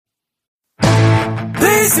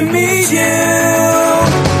Pleased to meet you.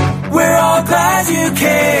 We're all glad you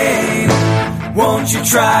came. Won't you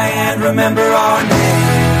try and remember our name?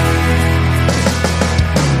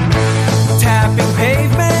 Tapping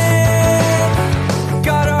pavement.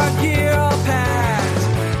 Got our gear all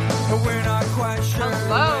packed. But we're not quite sure.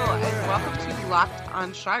 Hello, and welcome to Locked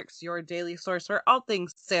on Sharks, your daily source for all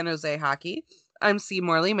things San Jose hockey. I'm C.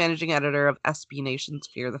 Morley, managing editor of SB Nation's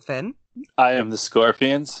Fear the Fin. I am the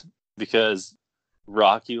Scorpions, because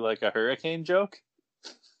rock you like a hurricane joke.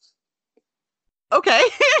 Okay.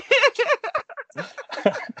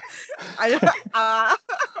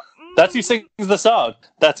 That's who sings the song.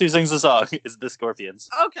 That's who sings the song, is the Scorpions.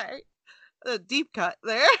 Okay. A deep cut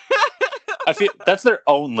there. I feel that's their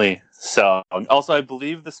only song. Also, I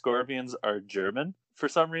believe the Scorpions are German for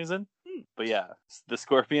some reason. But yeah, the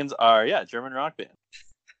Scorpions are, German rock band.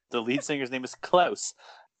 The lead singer's name is Klaus.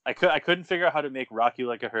 I couldn't figure out how to make Rock You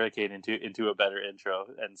Like a Hurricane into a better intro,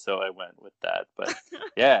 and so I went with that. But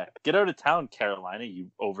yeah, get out of town, Carolina, you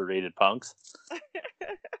overrated punks.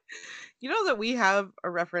 You know that we have a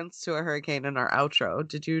reference to a hurricane in our outro.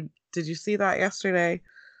 Did you see that yesterday?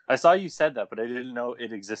 I saw you said that, but I didn't know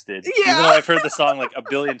it existed. Yeah. Even though I've heard the song like a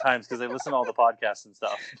billion times because I listen to all the podcasts and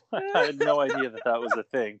stuff. I had no idea that was a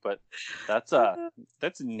thing, but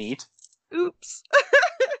that's neat. Oops.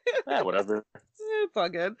 Whatever. It's all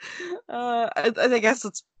good. I guess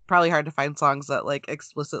it's probably hard to find songs that like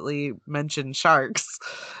explicitly mention sharks.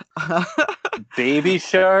 Baby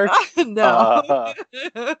Shark? No.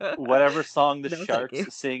 Whatever song the No,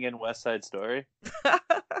 Sharks sing in West Side Story.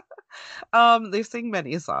 They sing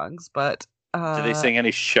many songs, but do they sing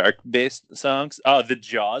any shark-based songs? Oh, the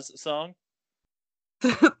Jaws song?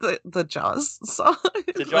 the Jaws song?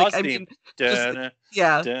 The Jaws like, theme. Yeah.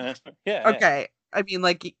 Yeah. Okay. I mean,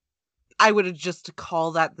 like, I would have just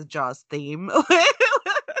call that the Jaws theme.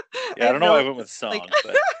 Yeah, I don't know why I went with song, like,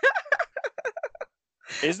 but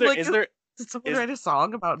is there did someone write a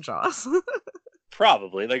song about Jaws?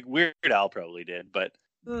 Probably, like Weird Al probably did, but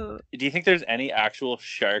do you think there's any actual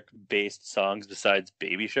shark-based songs besides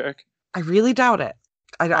Baby Shark? I really doubt it.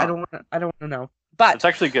 I don't want to know. But it's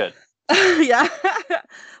actually good. Yeah.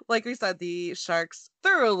 Like we said, the Sharks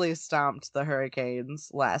thoroughly stomped the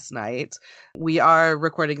Hurricanes last night. We are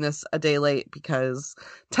recording this a day late because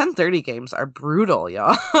 10:30 games are brutal,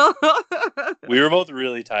 y'all. We were both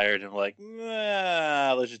really tired and like,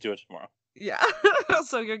 let's just do it tomorrow. Yeah.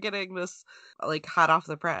 So you're getting this like hot off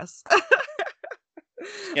the press.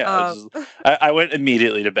 Yeah, I went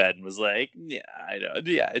immediately to bed and was like, yeah, I know.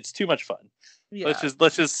 Yeah, it's too much fun. Yeah.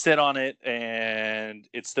 Let's just sit on it, and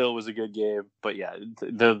it still was a good game. But yeah,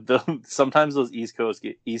 the sometimes those East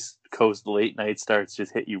Coast late night starts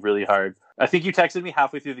just hit you really hard. I think you texted me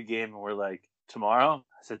halfway through the game and we're like, tomorrow?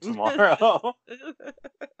 I said tomorrow.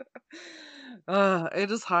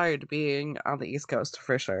 It is hard being on the East Coast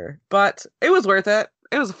for sure, but it was worth it.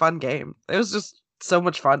 It was a fun game. It was just so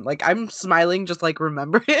much fun. Like, I'm smiling just like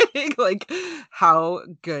remembering like how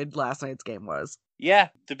good last night's game was. Yeah,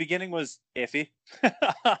 the beginning was iffy.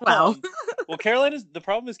 Wow. Well, the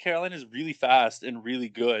problem is Carolina is really fast and really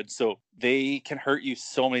good, so they can hurt you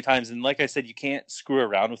so many times. And like I said, you can't screw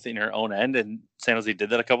around within your own end, and San Jose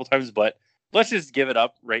did that a couple times, but let's just give it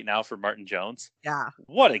up right now for Martin Jones. Yeah.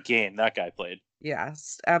 What a game that guy played.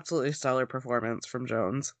 Yes, absolutely stellar performance from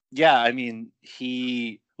Jones. Yeah, I mean,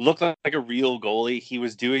 he looked like a real goalie. He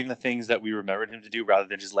was doing the things that we remembered him to do rather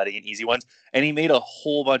than just letting in easy ones. And he made a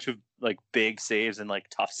whole bunch of like big saves and like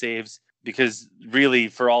tough saves because really,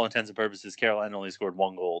 for all intents and purposes, Carolina only scored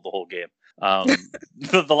one goal the whole game.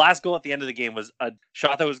 The last goal at the end of the game was a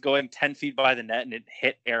shot that was going 10 feet by the net and it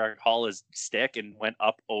hit Eric Halla's stick and went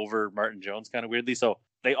up over Martin Jones kind of weirdly. So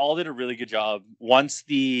they all did a really good job. Once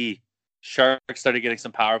the Sharks started getting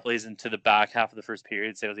some power plays into the back half of the first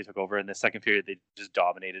period, San Jose took over. In the second period, they just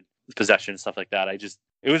dominated possession and stuff like that.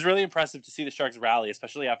 It was really impressive to see the Sharks rally,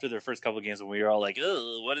 especially after their first couple of games when we were all like,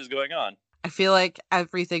 "Ugh, what is going on?" I feel like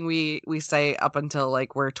everything we say up until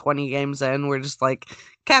like we're 20 games in, we're just like,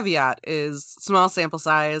 caveat is small sample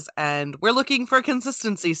size and we're looking for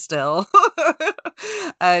consistency still.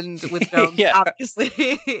 And with Jones, obviously,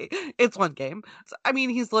 it's one game. So, I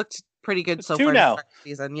mean, he's looked pretty good so far this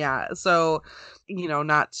season. Yeah. So,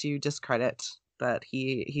 not to discredit that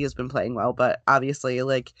he has been playing well, but obviously,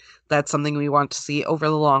 like, that's something we want to see over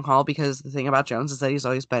the long haul, because the thing about Jones is that he's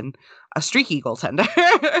always been a streaky goaltender.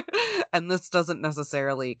 And this doesn't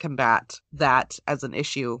necessarily combat that as an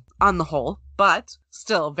issue on the whole, but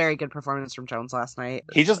still very good performance from Jones last night.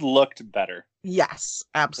 He just looked better. Yes,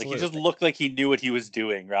 absolutely. Like, he just looked like he knew what he was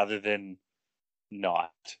doing rather than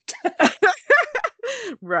not.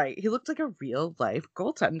 Right. He looked like a real life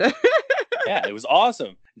goaltender. Yeah, it was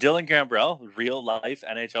awesome. Dylan Gambrell, real life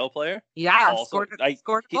NHL player. Yeah, Also, scored a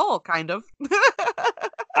goal, kind of.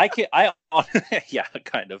 Yeah,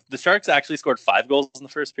 kind of. The Sharks actually scored 5 goals in the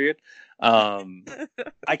first period.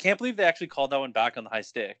 I can't believe they actually called that one back on the high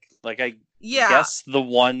stick. Like, I guess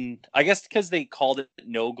because they called it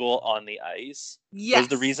no goal on the ice. Yes. Was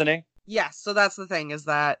the reasoning? Yes. So that's the thing, is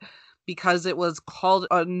that because it was called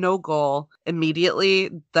a no goal immediately,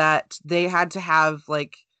 that they had to have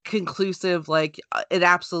like conclusive, like it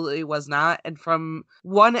absolutely was not. And from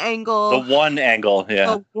one angle, The one angle,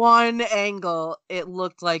 it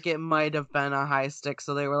looked like it might have been a high stick.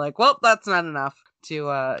 So they were like, well, that's not enough to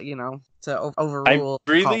overrule.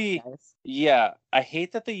 Yeah, I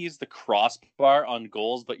hate that they use the crossbar on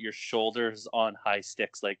goals, but your shoulders on high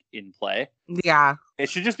sticks, like in play. Yeah, it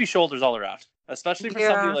should just be shoulders all around. Especially for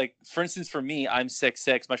somebody like, for instance, for me, I'm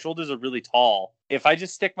 6'6". My shoulders are really tall. If I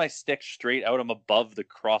just stick my stick straight out, I'm above the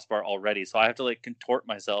crossbar already. So I have to like contort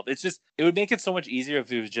myself. It would make it so much easier if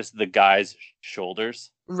it was just the guy's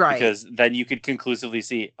shoulders. Right. Because then you could conclusively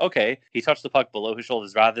see, okay, he touched the puck below his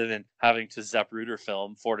shoulders, rather than having to Zapruder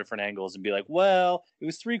film 4 different angles and be like, well, it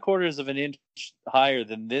was 3/4 of an inch higher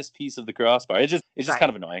than this piece of the crossbar. It's just kind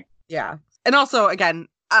of annoying. Yeah. And also, again,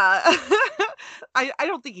 I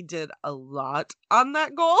don't think he did a lot on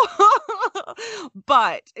that goal,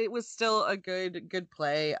 but it was still a good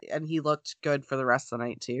play, and he looked good for the rest of the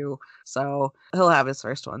night too. So he'll have his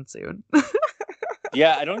first one soon.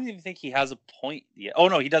 Yeah, I don't even think he has a point yet. Oh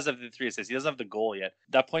no, he does have the 3 assists. He doesn't have the goal yet.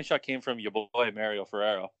 That point shot came from your boy Mario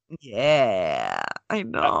Ferraro. Yeah, I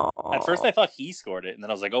know. At first I thought he scored it, and then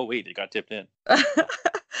I was like, oh wait, it got tipped in.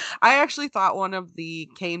 I actually thought one of the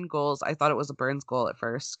Kane goals, I thought it was a Burns goal at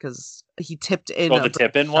first, because he tipped in. Oh, the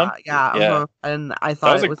tip-in one? Yeah. Uh-huh. And I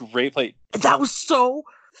thought that was a great play. That was so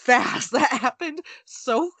fast. That happened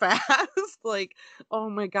so fast. Like, oh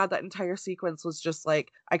my God, that entire sequence was just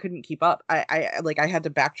like, I couldn't keep up. I had to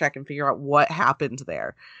backtrack and figure out what happened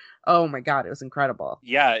there. Oh my God, it was incredible.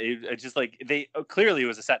 Yeah, it just like clearly it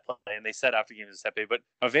was a set play, and they said after the game it was a set play. But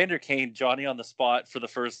Evander Kane, Johnny on the spot for the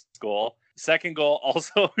first goal. Second goal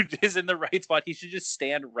also is in the right spot. He should just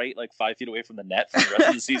stand right like 5 feet away from the net for the rest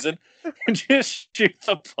of the season and just shoot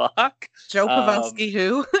the puck. Joe Pavelski,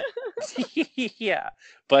 who? Yeah,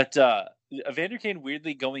 but Evander Kane,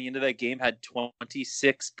 weirdly, going into that game, had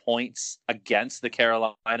 26 points against the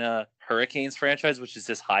Carolina Hurricanes franchise, which is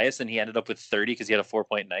his highest, and he ended up with 30 because he had a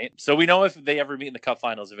 4-point night. So we know if they ever meet in the Cup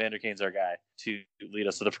Finals, Evander Kane's our guy to lead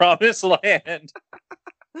us to the promised land.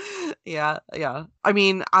 Yeah. I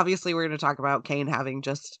mean, obviously, we're going to talk about Kane having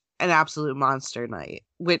just an absolute monster night,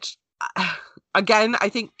 which, again, I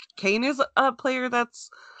think Kane is a player that's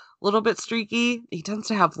a little bit streaky. He tends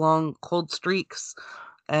to have long, cold streaks,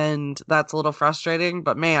 and that's a little frustrating.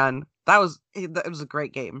 But man, it was a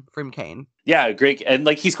great game from Kane. Yeah, great. And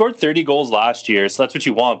like, he scored 30 goals last year, so that's what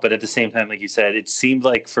you want. But at the same time, like you said, it seemed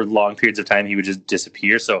like for long periods of time he would just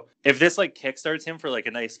disappear. So if this like kickstarts him for like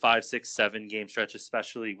a nice 5, 6, 7 game stretch,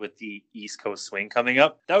 especially with the East Coast swing coming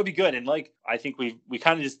up, that would be good. And like, I think we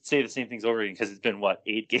kind of just say the same things over again because it's been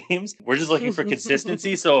 8 games. We're just looking for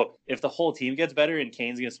consistency. So if the whole team gets better and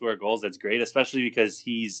Kane's going to score goals, that's great, especially because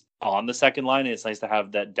he's on the second line, and it's nice to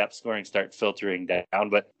have that depth scoring start filtering down.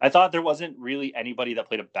 But I thought there wasn't really anybody that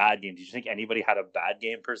played a bad game. Did you think anybody had a bad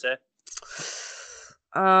game per se?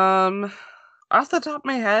 Off the top of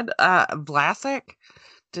my head, Vlasic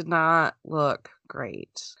did not look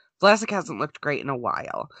great. Vlasic hasn't looked great in a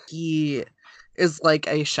while. He is like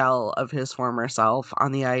a shell of his former self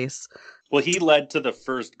on the ice. Well, he led to the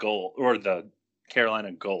first goal, or the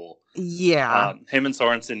Carolina goal. Yeah. Him and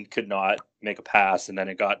Sorensen could not make a pass, and then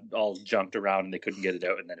it got all jumped around and they couldn't get it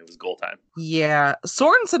out, and then it was goal time. Yeah.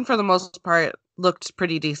 Sorensen, for the most part, looked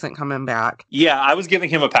pretty decent coming back. Yeah, I was giving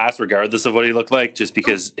him a pass regardless of what he looked like, just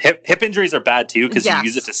because hip injuries are bad too, because you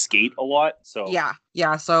use it to skate a lot. So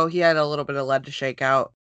yeah. So he had a little bit of lead to shake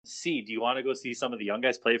out. Do you want to go see some of the young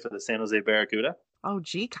guys play for the San Jose Barracuda? Oh,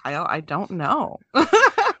 gee, Kyle, I don't know.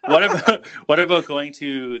 What about going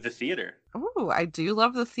to the theater? Oh, I do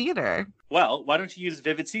love the theater. Well, why don't you use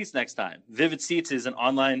Vivid Seats next time? Vivid Seats is an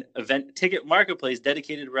online event ticket marketplace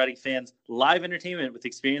dedicated to providing fans live entertainment with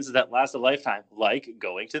experiences that last a lifetime, like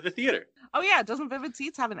going to the theater. Oh, yeah. Doesn't Vivid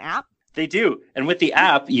Seats have an app? They do. And with the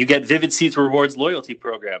app, you get Vivid Seats Rewards loyalty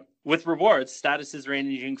program. With rewards, statuses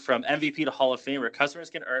ranging from MVP to Hall of Famer,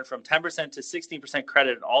 customers can earn from 10% to 16%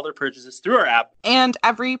 credit on all their purchases through our app. And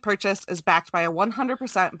every purchase is backed by a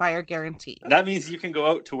 100% buyer guarantee. That means you can go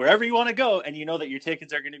out to wherever you want to go, and you know that your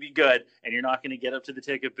tickets are going to be good, and you're not going to get up to the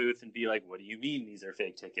ticket booth and be like, what do you mean these are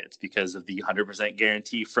fake tickets? Because of the 100%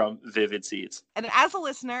 guarantee from Vivid Seats. And as a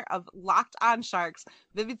listener of Locked On Sharks,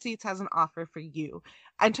 Vivid Seats has an offer for you.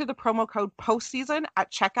 Enter the promo code postseason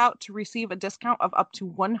at checkout to receive a discount of up to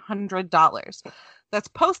 $100. That's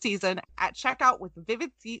postseason at checkout with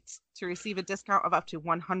Vivid Seats to receive a discount of up to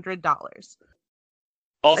 $100.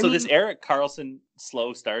 Also, this Erik Karlsson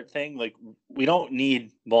slow start thing, like, we don't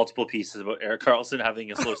need multiple pieces about Erik Karlsson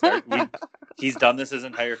having a slow start. He's done this his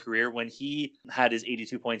entire career. When he had his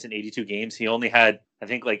 82 points in 82 games, he only had, I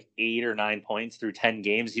think, like 8 or 9 points through 10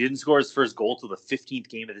 games. He didn't score his first goal till the 15th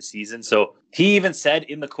game of the season. So he even said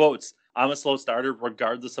in the quotes, I'm a slow starter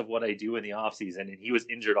regardless of what I do in the offseason. And he was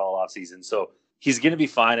injured all offseason. So he's going to be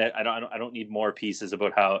fine. I don't need more pieces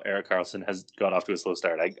about how Erik Karlsson has got off to a slow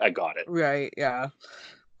start. I got it. Right, yeah.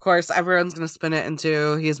 Of course, everyone's going to spin it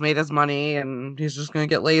into he's made his money and he's just going to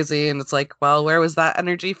get lazy. And it's like, well, where was that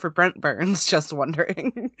energy for Brent Burns? Just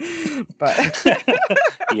wondering. But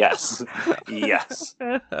yes.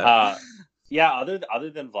 Yeah, other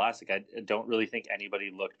than Vlasic, I don't really think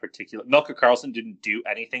anybody looked particular. Melker Karlsson didn't do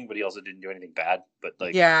anything, but he also didn't do anything bad. But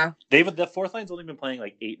like, yeah, the fourth line's only been playing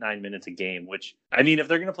like 8-9 minutes a game. Which, I mean, if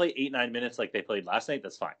they're gonna play 8-9 minutes like they played last night,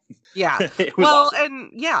 that's fine. Yeah, well, awesome.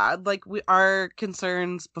 And yeah, like our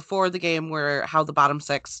concerns before the game were how the bottom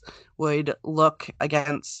six would look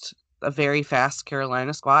against a very fast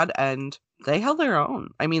Carolina squad, and they held their own.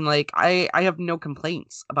 I mean, like, I have no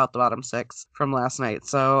complaints about the bottom six from last night.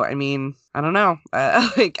 So, I mean, I don't know.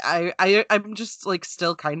 I'm just, like,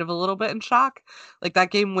 still kind of a little bit in shock. Like, that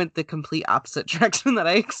game went the complete opposite direction that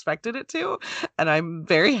I expected it to. And I'm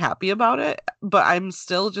very happy about it. But I'm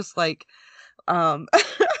still just, like,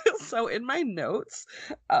 so in my notes,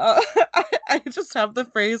 I just have the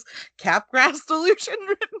phrase "capgrass delusion"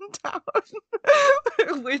 written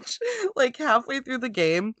down, which, like, halfway through the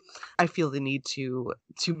game, I feel the need to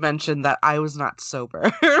mention that I was not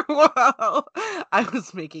sober while I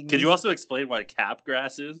was making. Could you also explain what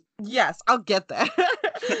capgrass is? Yes, I'll get there.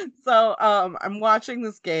 So, I'm watching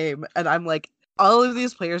this game, and I'm like, all of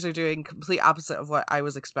these players are doing complete opposite of what I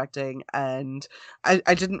was expecting, and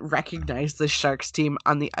I didn't recognize the Sharks team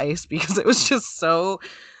on the ice because it was just so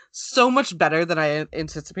much better than I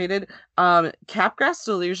anticipated. Capgrass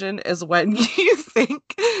delusion is when you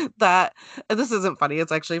think that, and this isn't funny,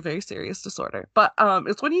 it's actually a very serious disorder, but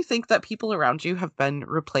it's when you think that people around you have been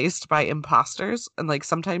replaced by imposters, and like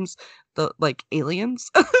sometimes the like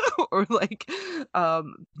aliens or like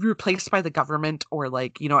replaced by the government, or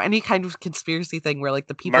like, you know, any kind of conspiracy thing where like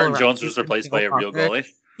the people Martin Jones was replaced by a real goalie.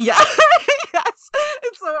 Yeah. Yes.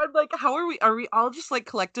 And so I'm like, are we all just like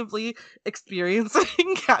collectively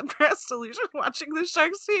experiencing capgrass delusion watching the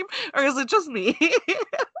Sharks team, or is it just me?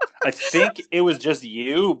 I think it was just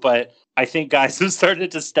you, but I think guys have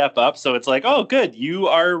started to step up, so it's like, oh, good, you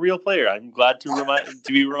are a real player. I'm glad to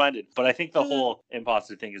be reminded. But I think the whole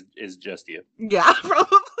imposter thing is just you. Yeah,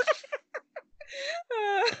 probably.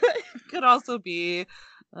 It could also be,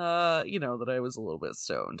 that I was a little bit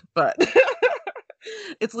stoned, but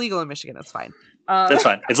it's legal in Michigan. It's fine. That's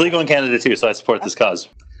fine. It's legal in Canada too, so I support this cause.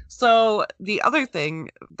 So the other thing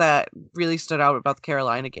that really stood out about the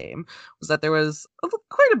Carolina game was that there was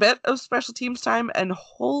quite a bit of special teams time, and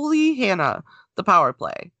holy Hannah, the power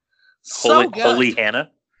play. So good. Holy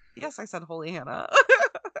Hannah? Yes, I said holy Hannah.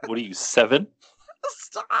 What are you, 7?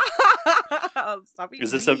 Stop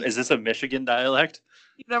is this a Michigan dialect?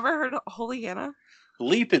 You've never heard Holy Hannah?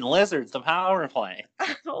 Leaping lizards, the power play.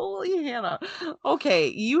 Holy Hannah. Okay,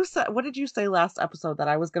 you said, what did you say last episode that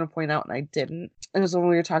I was going to point out and I didn't? It was when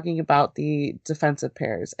we were talking about the defensive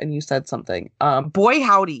pairs, and you said something. Boy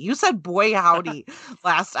howdy. You said boy howdy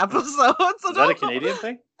last episode. So is that a Canadian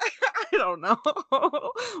thing? I don't know.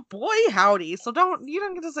 Boy howdy. So you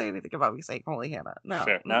don't get to say anything about me saying holy Hannah. No.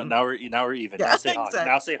 Fair. Now we're even. Yeah, now say exactly. hockey.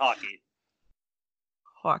 Now say hockey.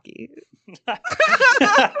 Hockey.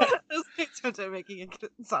 This makes it making it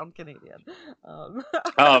sound Canadian.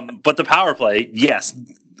 But the power play, yes.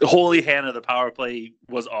 Holy Hannah, the power play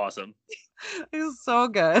was awesome. It was so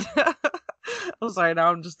good. I'm sorry,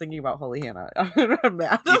 now I'm just thinking about Holy Hannah. I'm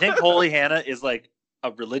mad. Do you think Holy Hannah is like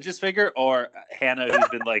a religious figure, or Hannah who's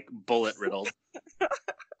been like bullet riddled?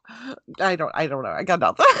 I don't know. I got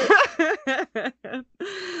nothing.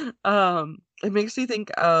 It makes me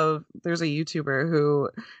think of, there's a YouTuber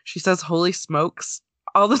who, she says holy smokes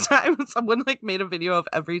all the time. Someone like made a video of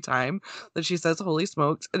every time that she says "holy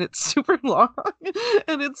smokes," and it's super long,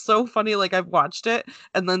 and it's so funny. Like I've watched it,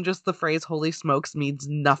 and then just the phrase "holy smokes" means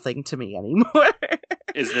nothing to me anymore.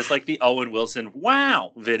 Is this like the Owen Wilson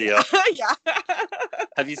 "wow" video? Yeah.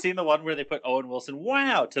 Have you seen the one where they put Owen Wilson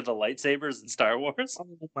 "wow" to the lightsabers in Star Wars? Oh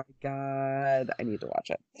my god, I need to watch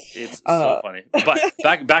it. It's so funny. But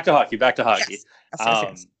back to hockey. Back to hockey.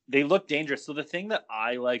 Yes. They look dangerous. So the thing that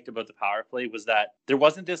I liked about the power play was that there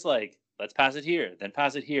wasn't this like, let's pass it here, then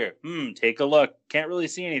pass it here. Take a look. Can't really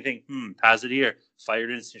see anything. Pass it here. Fired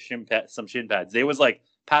in some shin pads. They was like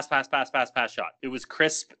pass shot. It was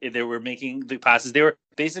crisp. They were making the passes. They were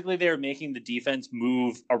making the defense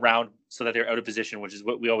move around so that they're out of position, which is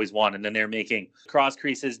what we always want. And then they're making cross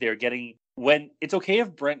creases. They're getting, when it's okay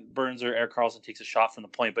if Brent Burns or Erik Karlsson takes a shot from the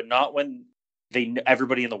point, but not when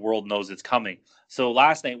everybody in the world knows it's coming. So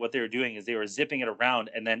last night, what they were doing is they were zipping it around,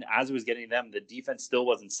 and then as it was getting them, the defense still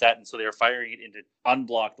wasn't set, and so they were firing it into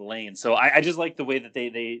unblocked lanes. So I just like the way that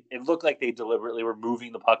it looked like they deliberately were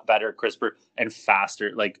moving the puck better, crisper, and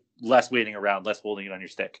faster, like less waiting around, less holding it on your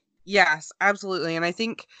stick. Yes, absolutely. And I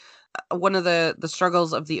think one of the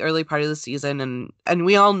struggles of the early part of the season, and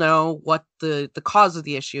we all know what the cause of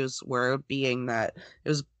the issues were, being that it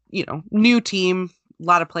was, new team, a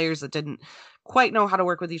lot of players that didn't quite know how to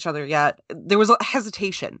work with each other yet. There was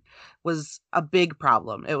hesitation was a big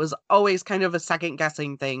problem. It was always kind of a second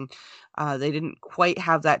guessing thing. They didn't quite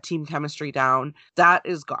have that team chemistry down. That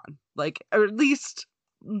is gone. Like, or at least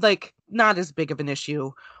like not as big of an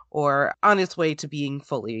issue, or on its way to being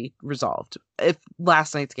fully resolved, if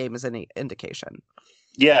last night's game is any indication.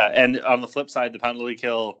 Yeah, and on the flip side, the penalty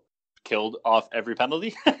kill killed off every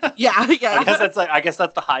penalty. Yeah. I guess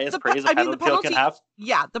that's the highest praise a penalty kill can have.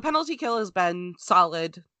 Yeah, the penalty kill has been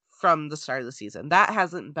solid from the start of the season. That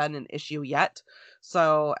hasn't been an issue yet.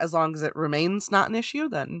 So as long as it remains not an issue,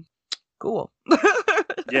 then cool.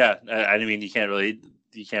 Yeah, I mean, you can't really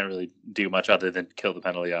do much other than kill the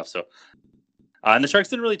penalty off. So, and the Sharks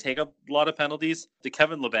didn't really take up a lot of penalties. The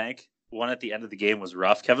Kevin Labanc one at the end of the game was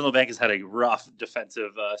rough. Kevin Labanc has had a rough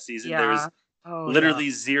defensive season. Yeah. There was literally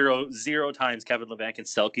zero times Kevin Labanc and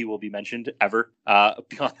Selke will be mentioned ever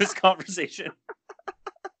beyond this conversation.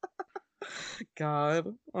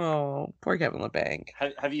 God. Oh, poor Kevin Labanc.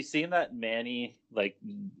 Have you seen that Manny, like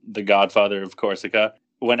the Godfather of Corsica?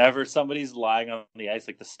 Whenever somebody's lying on the ice,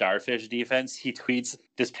 like the Starfish defense, he tweets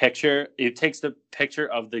this picture. It takes the picture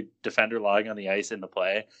of the defender lying on the ice in the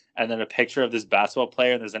play, and then a picture of this basketball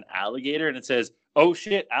player, and there's an alligator, and it says, "Oh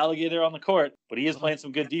shit, alligator on the court," but he is playing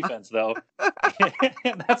some good defense though.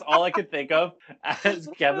 And that's all I could think of as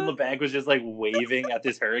Kevin Labanc was just like waving at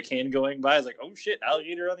this hurricane going by. I was like, "Oh shit,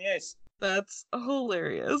 alligator on the ice." That's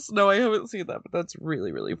hilarious. No, I haven't seen that, but that's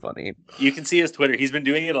really, really funny. You can see his Twitter. He's been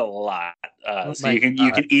doing it a lot, so you can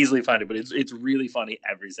easily find it. But it's really funny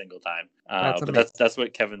every single time. That's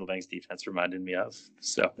what Kevin Labanc's defense reminded me of.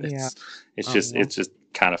 So it's just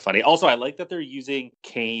kind of funny. Also, I like that they're using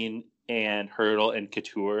Kane and Hurdle and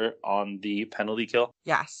Couture on the penalty kill.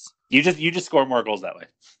 Yes, you just score more goals that way.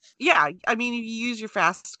 Yeah, I mean, if you use your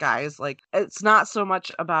fast guys, like, it's not so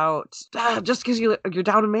much about just because you're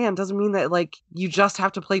down a man doesn't mean that, like, you just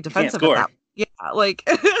have to play defensive at that. Yeah, like,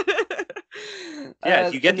 yeah,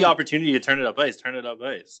 if you get the opportunity to turn it up ice.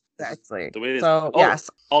 Exactly. The way it is. So,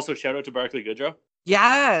 yes. Also, shout out to Barclay Goodrow.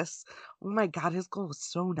 Yes. Oh my God, his goal was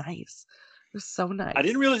so nice. It was so nice. I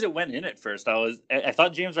didn't realize it went in at first. I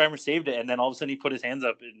thought James Reimer saved it, and then all of a sudden he put his hands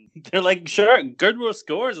up, and they're like, "Sure, Goodrow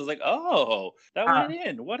scores." I was like, "Oh, that went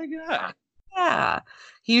in! What a guy!" Yeah,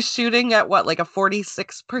 he's shooting at what, like a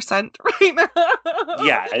 46% right now.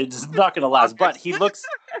 Yeah, it's not going to last, but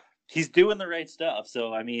he's doing the right stuff.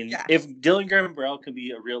 So, I mean, if Dylan Gambrell can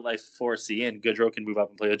be a real life 4C and Goodrow can move up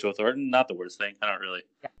and play with Joe Thornton, not the worst thing. I'm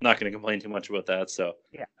not going to complain too much about that. So,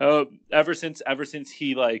 ever since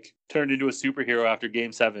he like turned into a superhero after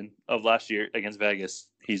Game 7 of last year against Vegas,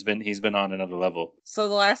 he's been on another level. So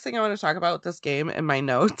the last thing I want to talk about with this game in my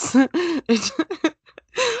notes, it's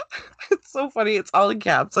so funny. It's all in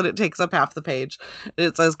caps and it takes up half the page.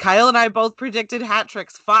 It says, "Kyle and I both predicted hat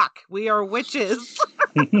tricks. Fuck, we are witches."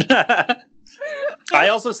 I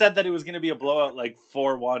also said that it was going to be a blowout, like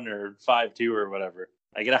 4-1 or 5-2 or whatever.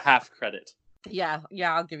 I get a half credit. Yeah,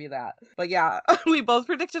 I'll give you that. But yeah, we both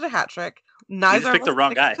predicted a hat trick. Neither you just picked the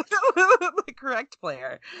wrong guy. The correct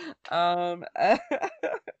player.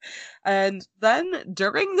 And then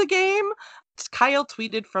during the game, Kyle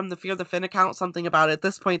tweeted from the Fear the Fin account something about, at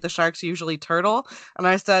this point the Sharks usually turtle, and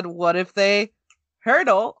I said, "What if they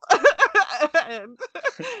hurdle?"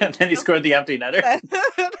 And then he scored the empty netter.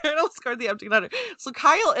 Hurdle scored the empty netter. So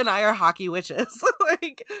Kyle and I are hockey witches.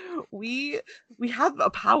 Like we have a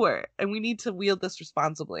power and we need to wield this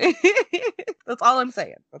responsibly. That's all I'm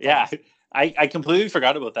saying. Yeah. I completely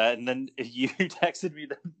forgot about that, and then you texted me.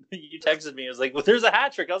 It was like, "Well, there's a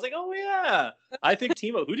hat trick." I was like, "Oh yeah, I picked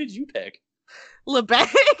Timo." Who did you pick? LeBanc.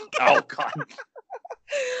 Oh God.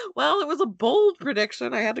 Well, it was a bold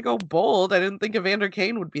prediction. I had to go bold. I didn't think Evander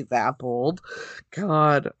Kane would be that bold.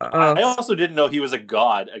 God. I also didn't know he was a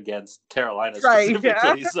god against Carolina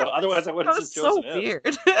specifically. So otherwise, I would have just chosen him.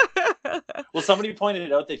 Weird. Well, somebody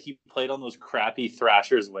pointed out that he played on those crappy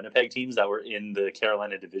Thrashers Winnipeg teams that were in the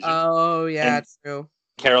Carolina division. Oh yeah, it's true.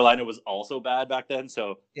 Carolina was also bad back then,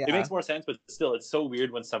 so it makes more sense. But still, it's so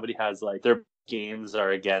weird when somebody has like their games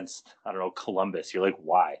are against, I don't know, Columbus. You're like,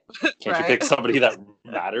 why can't you pick somebody that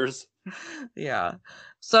matters? Yeah.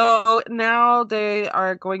 So now they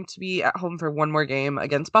are going to be at home for one more game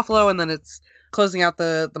against Buffalo, and then it's closing out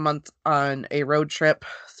the month on a road trip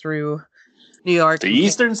through New York, the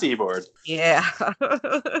Eastern Seaboard. Yeah.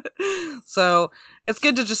 So it's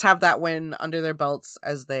good to just have that win under their belts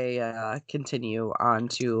as they continue on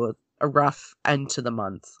to a rough end to the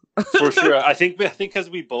month. For sure. I think because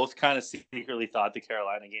we both kind of secretly thought the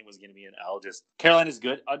Carolina game was going to be an L. Just Carolina's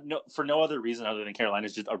good. For no other reason other than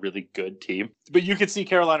Carolina's just a really good team. But you could see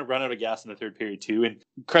Carolina run out of gas in the third period too. And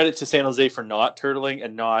credit to San Jose for not turtling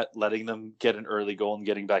and not letting them get an early goal and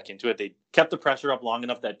getting back into it. They kept the pressure up long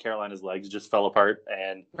enough that Carolina's legs just fell apart,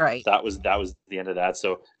 and that was the end of that.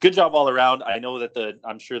 So good job all around. I know that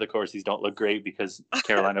I'm sure the Corsies don't look great because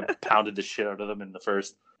Carolina pounded the shit out of them in the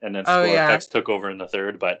first, and then Score took over in the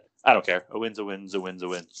third. But I don't care. A win's a win's a win's a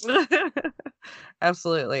win.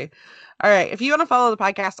 Absolutely. All right. If you want to follow the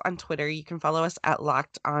podcast on Twitter, you can follow us at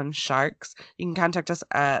Locked On Sharks. You can contact us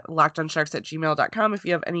at lockedonsharks@gmail.com if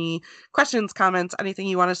you have any questions, comments, anything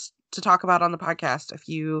you want us to talk about on the podcast. If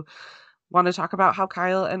you want to talk about how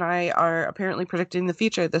Kyle and I are apparently predicting the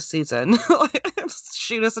future this season,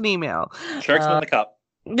 shoot us an email. Sharks win the cup.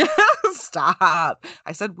 Stop.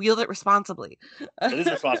 I said wield it responsibly. It is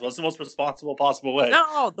responsible. It's the most responsible possible way.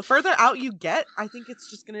 No, the further out you get, I think it's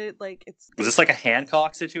just gonna Was this like a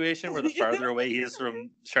Hancock situation where the farther away he is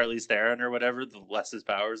from Charlize Theron or whatever, the less his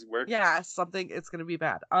powers work? Yeah, it's gonna be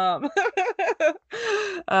bad.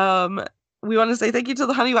 We want to say thank you to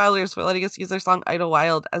the Honeywilders for letting us use their song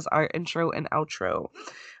Idlewild as our intro and outro.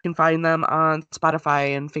 You can find them on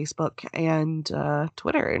Spotify and Facebook and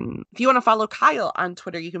Twitter. And if you want to follow Kyle on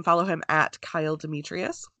Twitter, you can follow him at Kyle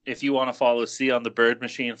Demetrius. If you want to follow C on the Bird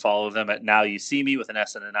Machine, follow them at Now You See Me with an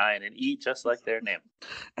S and an I and an E, just like their name.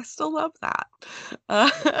 I still love that.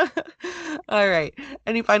 All right.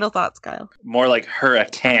 Any final thoughts, Kyle? More like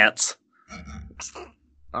hurricanes.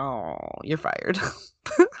 Oh, you're fired.